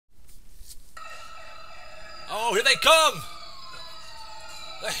Oh, here they come!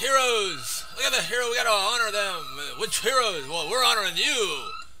 The heroes! Look at the hero, we gotta honor them. Which heroes? Well, we're honoring you.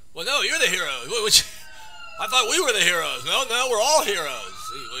 Well, no, you're the hero. Which, I thought we were the heroes. No, we're all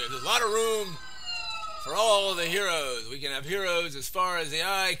heroes. There's a lot of room for all the heroes. We can have heroes as far as the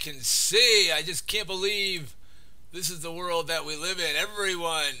eye can see. I just can't believe this is the world that we live in.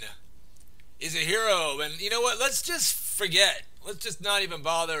 Everyone is a hero. And you know what? Let's just forget. Let's just not even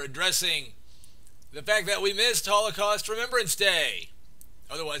bother addressing the fact that we missed Holocaust Remembrance Day,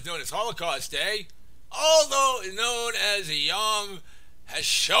 otherwise known as Holocaust Day, although known as Yom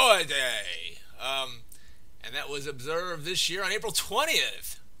HaShoah Day. And that was observed this year on April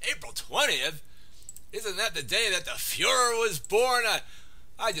 20th. April 20th? Isn't that the day that the Fuhrer was born?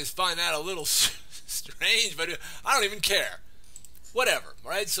 I just find that a little strange, but I don't even care. Whatever,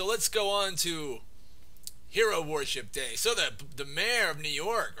 right? So let's go on to Hero Worship Day. So the mayor of New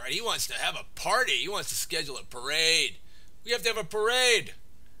York, right, he wants to have a party. He wants to schedule a parade. We have to have a parade.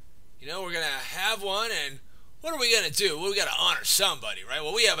 You know, we're going to have one, and what are we going to do? Well, we got to honor somebody, right?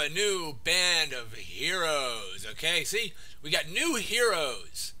 Well, we have a new band of heroes, okay? See, we got new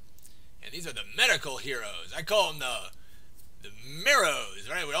heroes, and these are the medical heroes. I call them the Miros,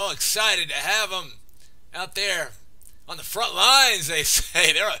 right? We're all excited to have them out there on the front lines, they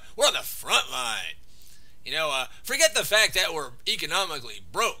say. We're on the front line. You know, forget the fact that we're economically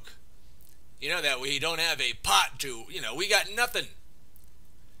broke. You know, that we don't have a pot to, we got nothing.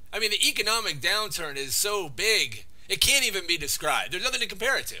 I mean, the economic downturn is so big, it can't even be described. There's nothing to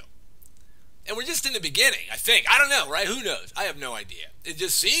compare it to. And we're just in the beginning, I think. I don't know, right? Who knows? I have no idea. It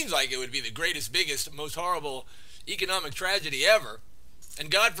just seems like it would be the greatest, biggest, most horrible economic tragedy ever.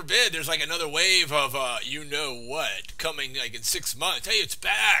 And God forbid there's like another wave of, you-know-what, coming like in 6 months. Hey, it's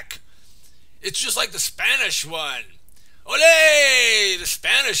back. It's just like the Spanish one. Olé! The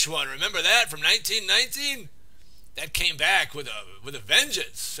Spanish one. Remember that from 1919? That came back with a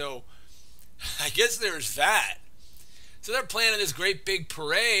vengeance. So I guess there's that. So they're planning this great big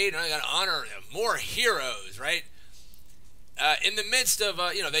parade. And I got to honor more heroes, right? In the midst of,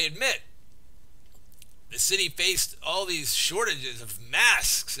 they admit the city faced all these shortages of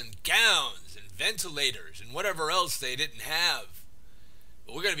masks and gowns and ventilators and whatever else they didn't have.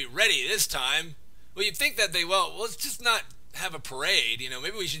 But we're going to be ready this time. Well, you'd think that let's just not have a parade.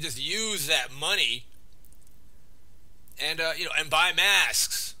 Maybe we should just use that money and, and buy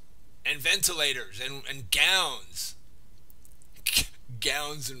masks and ventilators and gowns.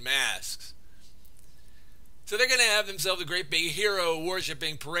 Gowns and masks. So they're going to have themselves a great big hero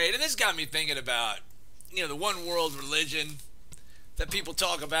worshiping parade. And this got me thinking about, the one world religion that people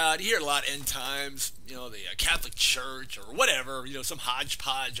talk about. You hear a lot end times, the Catholic Church or whatever, some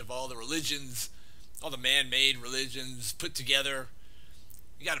hodgepodge of all the religions, all the man-made religions put together.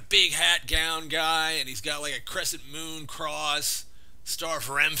 You got a big hat gown guy, and he's got like a crescent moon cross, Star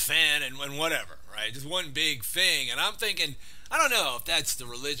for Remphan, and whatever, right? Just one big thing. And I'm thinking, I don't know if that's the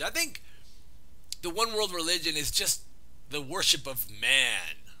religion. I think the one world religion is just the worship of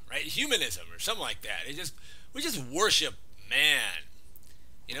man, right? Humanism or something like that. We just worship man,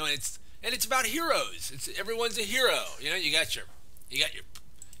 and it's about heroes. Everyone's a hero. You got your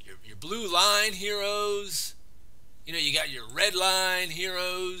blue line heroes. You got your red line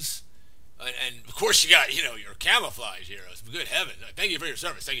heroes, and of course you got your camouflage heroes. Good heavens! Thank you for your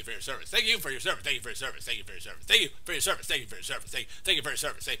service. Thank you for your service. Thank you for your service. Thank you for your service. Thank you for your service. Thank you for your service. Thank you for your service. Thank you for your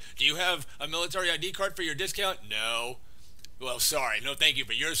service. Do you have a military ID card for your discount? No. Well, sorry. No, thank you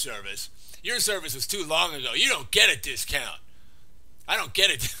for your service. Your service was too long ago. You don't get a discount. I don't get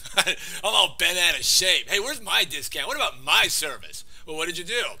it. I'm all bent out of shape. Hey, where's my discount? What about my service? Well, what did you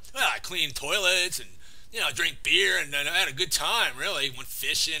do? Well, I cleaned toilets and, drank beer and I had a good time, really. Went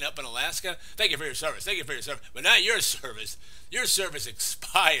fishing up in Alaska. Thank you for your service. Thank you for your service. But not your service. Your service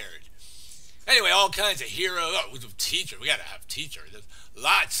expired. Anyway, all kinds of heroes. Oh, teacher. We got to have teacher. There's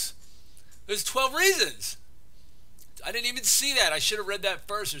lots. There's 12 reasons. I didn't even see that. I should have read that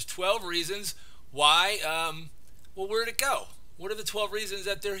first. There's 12 reasons why, where'd it go? What are the 12 reasons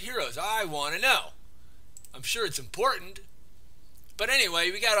that they're heroes? I want to know. I'm sure it's important. But anyway,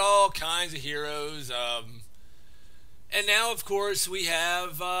 we got all kinds of heroes. And now, of course, we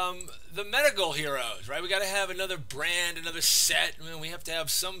have the medical heroes, right? We got to have another brand, another set. We have to have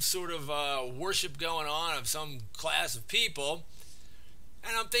some sort of worship going on of some class of people.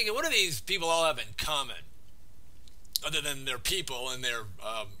 And I'm thinking, what do these people all have in common? Other than their people and their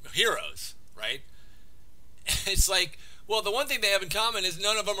heroes, right? It's like, well, the one thing they have in common is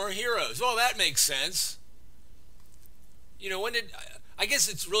none of them are heroes. Well, that makes sense. I guess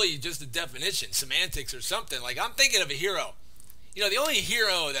it's really just a definition, semantics or something. Like, I'm thinking of a hero. The only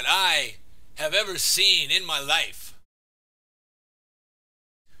hero that I have ever seen in my life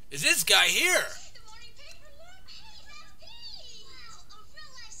is this guy here.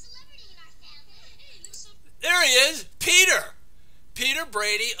 There he is, Peter. Peter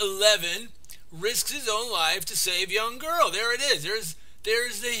Brady, 11, risks his own life to save young girl. There it is. There's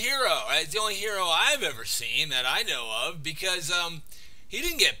the hero. Right? It's the only hero I've ever seen that I know of because he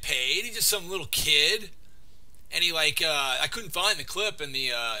didn't get paid. He's just some little kid, and he I couldn't find the clip in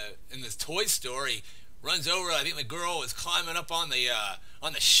this toy store. He runs over. I think the girl was climbing up on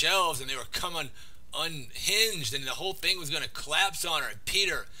the shelves, and they were coming unhinged, and the whole thing was going to collapse on her. And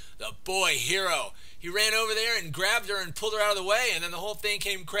Peter, the boy hero, he ran over there and grabbed her and pulled her out of the way, and then the whole thing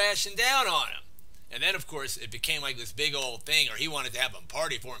came crashing down on him. And then, of course, it became like this big old thing, or he wanted to have a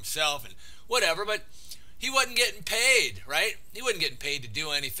party for himself and whatever, but he wasn't getting paid, right? He wasn't getting paid to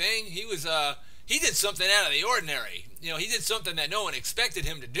do anything. He did something out of the ordinary. He did something that no one expected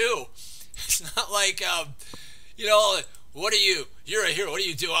him to do. It's not like, you're a hero, what do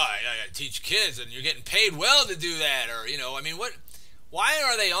you do? I teach kids, and you're getting paid well to do that, or, why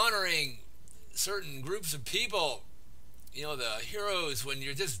are they honoring certain groups of people, the heroes, when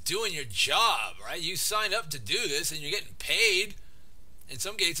you're just doing your job, right? You signed up to do this and you're getting paid, in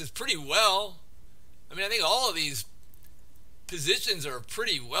some cases, pretty well. I mean, I think all of these positions are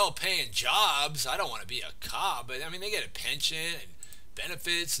pretty well-paying jobs. I don't want to be a cop, but I mean, they get a pension and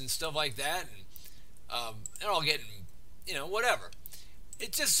benefits and stuff like that, and they're all getting, whatever.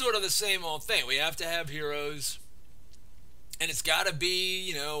 It's just sort of the same old thing. We have to have heroes. And it's got to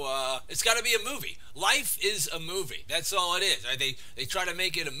be, it's got to be a movie. Life is a movie. That's all it is. Right? They try to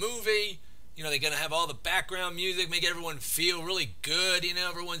make it a movie. They're going to have all the background music, make everyone feel really good.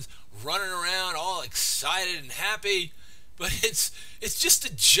 Everyone's running around all excited and happy. But it's just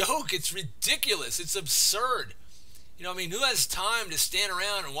a joke. It's ridiculous. It's absurd. Who has time to stand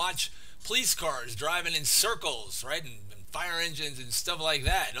around and watch police cars driving in circles, right? And fire engines and stuff like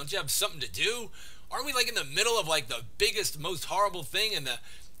that. Don't you have something to do? Aren't we in the middle of the biggest, most horrible thing in the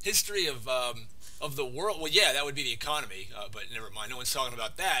history of the world? Well, yeah, that would be the economy, but never mind. No one's talking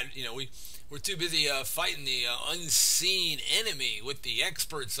about that. We're too busy fighting the unseen enemy with the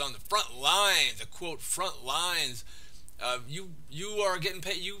experts on the front lines. The quote front lines. You are getting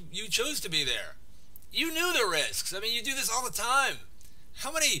paid. You chose to be there. You knew the risks. I mean, you do this all the time.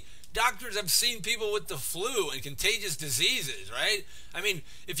 How many doctors have seen people with the flu and contagious diseases, right? I mean,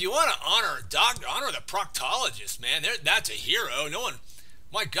 if you want to honor a doctor, honor the proctologist, man. That's a hero. No one,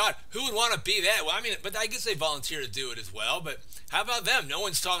 my God, who would want to be that? Well, I mean, but I guess they volunteer to do it as well. But how about them? No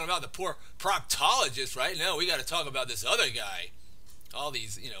one's talking about the poor proctologist, right? No, we got to talk about this other guy. All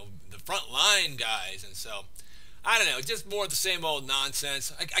these, the front line guys. And so, I don't know. It's just more of the same old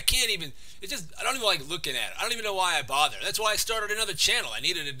nonsense. I can't even, I don't even like looking at it. I don't even know why I bother. That's why I started another channel. I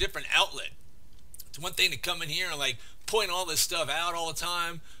needed a different outlet. It's one thing to come in here and point all this stuff out all the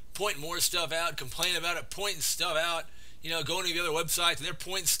time, point more stuff out, complain about it, pointing stuff out, going to the other websites and they're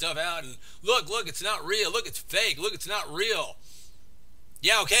pointing stuff out and look, it's not real. Look, it's fake. Look, it's not real.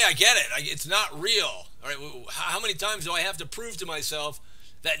 Yeah, okay, I get it. It's not real. All right, how many times do I have to prove to myself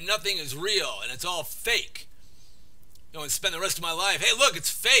that nothing is real and it's all fake? And spend the rest of my life, hey, look, it's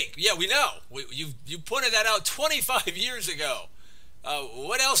fake. Yeah, we know. You pointed that out 25 years ago.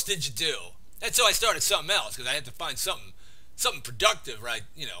 What else did you do? That's how I started something else, because I had to find something productive, right?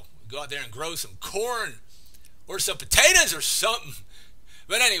 Go out there and grow some corn or some potatoes or something.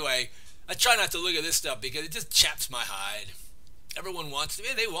 But anyway, I try not to look at this stuff because it just chaps my hide. Everyone wants to.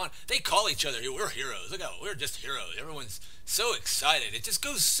 They call each other, we're heroes. Look how we're just heroes. Everyone's so excited. It just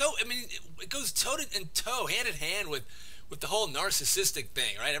goes it goes toe and toe, hand in hand with the whole narcissistic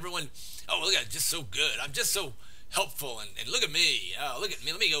thing, right? Everyone, oh, look at it, just so good. I'm just so helpful, and look at me. Oh, look at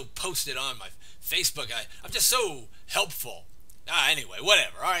me. Let me go post it on my Facebook. I'm just so helpful. Anyway,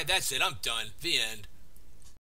 whatever. All right, that's it. I'm done. The end.